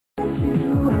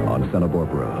Santa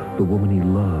Barbara, the woman he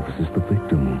loves is the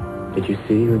victim. Did you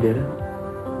see who did it?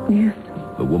 Yes.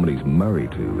 The woman he's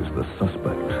married to is the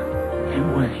suspect. It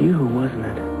was you, wasn't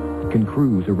it? Can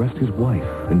Cruz arrest his wife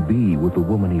and be with the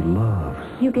woman he loves?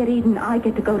 You get Eden, I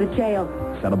get to go to jail.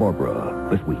 Santa Barbara,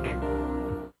 this week.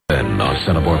 Then on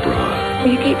Santa Barbara.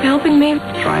 Will you keep helping me?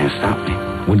 Try and stop me.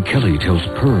 When Kelly tells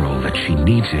Pearl that she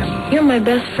needs him, You're my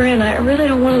best friend. I really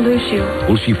don't want to lose you.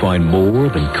 will she find more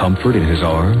than comfort in his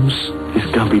arms? It's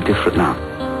gonna be different now.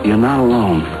 You're not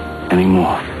alone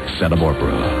anymore. Santa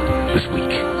Barbara, this week.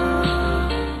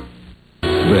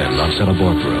 Then on Santa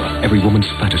Barbara, every woman's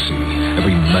fantasy,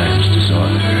 every man's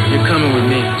desire. You're coming with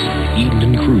me. Eden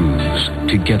and Cruz,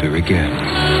 together again.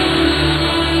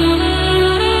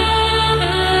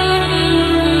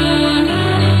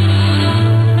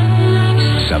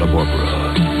 Santa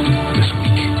Barbara, this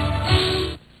week.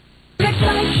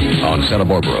 On Santa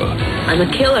Barbara, I'm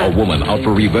a killer. a woman out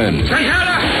for revenge.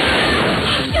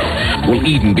 Will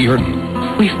Eden be her?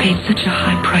 We've paid such a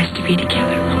high price to be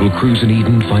together. Will Cruz and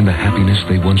Eden find the happiness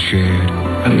they once shared?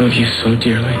 I love you so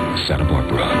dearly. Santa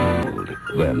Barbara.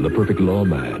 Then the perfect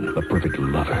lawman, the perfect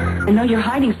lover. I know you're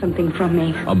hiding something from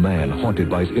me. A man haunted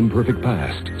by his imperfect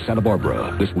past. Santa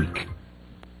Barbara, this week.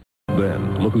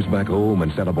 Then, look who's back home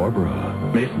in Santa Barbara.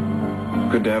 Mason,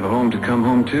 good to have a home to come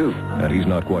home to. And he's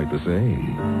not quite the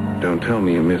same. Don't tell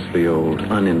me you miss the old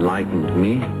unenlightened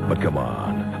me. But come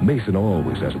on, Mason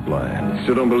always has a plan.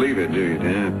 Still don't believe it, do you,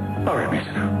 Dad? All right,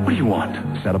 Mason, what do you want?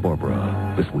 Santa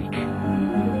Barbara, this week.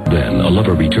 Then a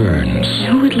lover returns.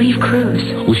 Who would leave Cruz?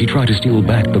 Will she try to steal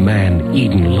back the man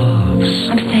Eden loves?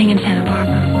 I'm staying in Santa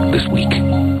Barbara. This week.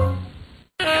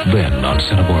 Then on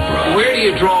Santa Barbara, Where do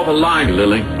you draw the line,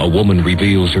 Lily? a woman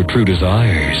reveals her true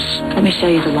desires. Let me show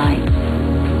you the light.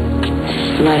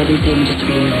 The light I've been saving just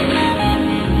for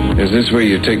you. Is this where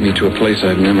you take me to a place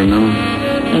I've never known?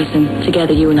 Listen,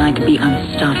 together you and I could be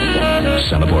unstoppable.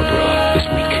 Santa Barbara, this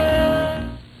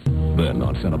week. Then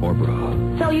on Santa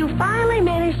Barbara, So you finally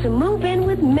managed to move in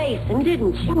with Mason,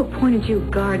 didn't you? Who appointed you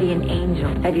guardian angel?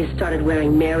 Have you started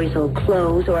wearing Mary's old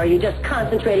clothes, or are you just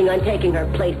concentrating on taking her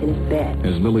place in his bed?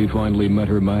 has Lily finally met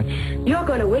her match? You're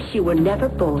going to wish you were never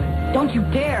born. Don't you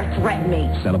dare threaten me.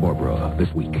 Santa Barbara,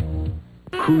 this week.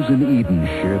 Cruz and Eden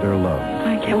share their love.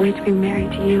 I can't wait to be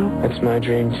married to you. That's my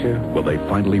dream, too. Will they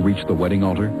finally reach the wedding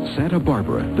altar? Santa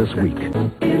Barbara, this week.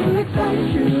 It'll excite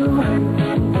you.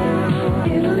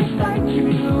 It'll excite you.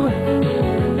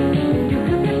 You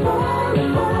can be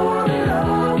falling for it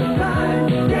all the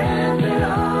time. Dancing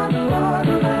on the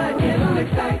borderline. It'll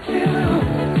excite you.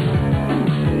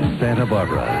 Santa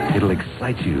Barbara, it'll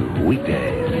excite you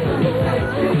weekdays.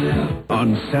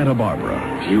 On Santa Barbara.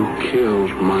 You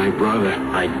killed my brother.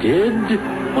 I did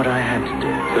what I had to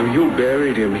do. So you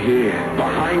buried him here,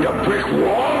 behind a brick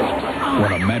wall?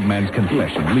 When a madman's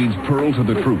confession leads Pearl to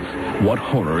the truth, what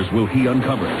horrors will he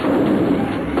uncover?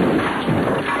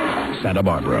 Santa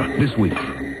Barbara, this week.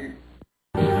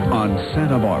 On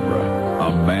Santa Barbara,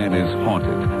 a man is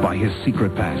haunted by his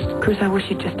secret past. Cruz, I wish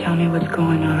you'd just tell me what's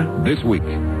going on. This week.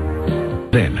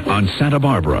 Then, on Santa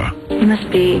Barbara, You must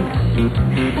be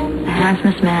the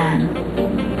handsomest man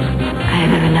I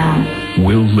have ever known.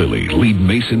 will Lily lead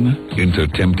Mason into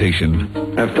temptation?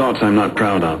 I have thoughts I'm not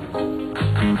proud of.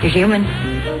 You're human.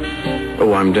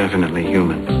 Oh, I'm definitely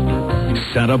human.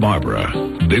 Santa Barbara,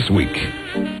 this week.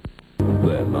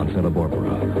 Then, on Santa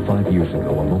Barbara, 5 years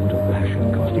ago, a moment of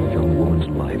passion cost a young woman's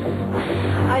life.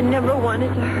 I never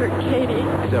wanted to hurt Katie.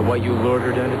 Is that why you lured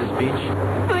her down to this beach?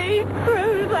 Please,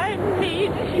 Cruz, I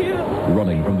need you.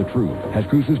 Running from the truth, has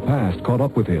Cruz's past caught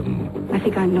up with him? I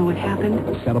think I know what happened.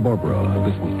 Santa Barbara,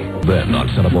 this week. Then, on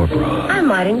Santa Barbara, I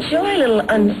might enjoy a little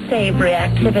unsavory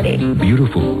activity.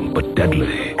 beautiful but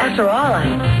deadly. After all,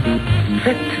 I'm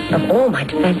stripped of all my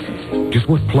defenses. Just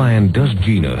what plan does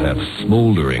Gina have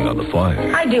smoldering on the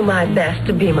fire? I do my best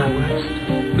to be my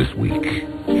worst. This week.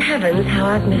 Heavens, how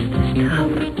I've missed this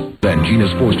tub. Then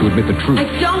Gina's forced to admit the truth.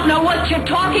 I don't know what you're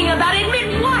talking about.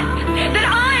 Admit what? That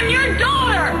I'm your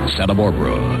daughter! Santa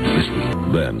Barbara, this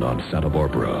week. Then on Santa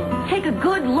Barbara. Take a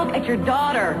good look at your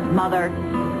daughter, Mother.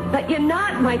 But you're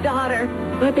not my daughter.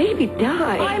 My baby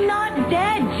died. I'm not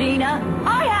dead, Gina.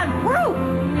 I have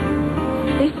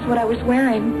proof. This is what I was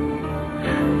wearing.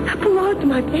 That belonged to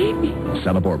my baby.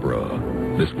 Santa Barbara,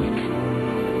 this week.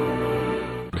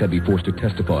 Ted be forced to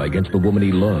testify against the woman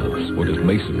he loves, or does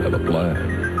Mason have a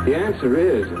plan? The answer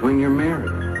is when you're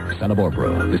married. Santa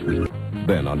Barbara, this week.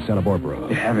 Then on Santa Barbara.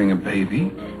 You're having a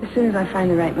baby? As soon as I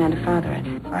find the right man to father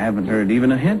it. I haven't heard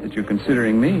even a hint that you're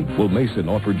considering me. Will Mason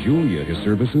offer Julia his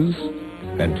services?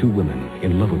 And 2 women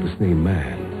in love with the same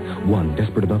man. One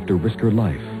desperate enough to risk her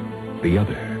life. The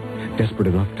other desperate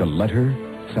enough to let her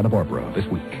Santa Barbara this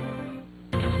week.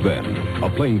 Then, a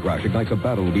plane crash ignites a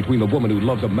battle between the woman who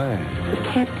loves a man You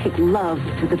can't take love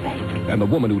to the bank. and the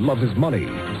woman who loves his money,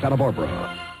 Santa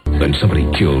Barbara. Then somebody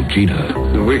killed Gina,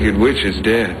 The Wicked Witch is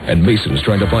dead. and Mason's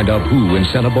trying to find out who in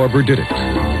Santa Barbara did it.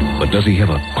 But does he have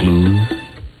a clue?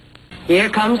 Here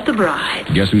comes the bride.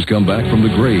 Guess who's come back from the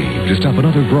grave to stop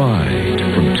another bride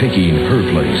from taking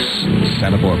her place in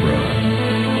Santa Barbara?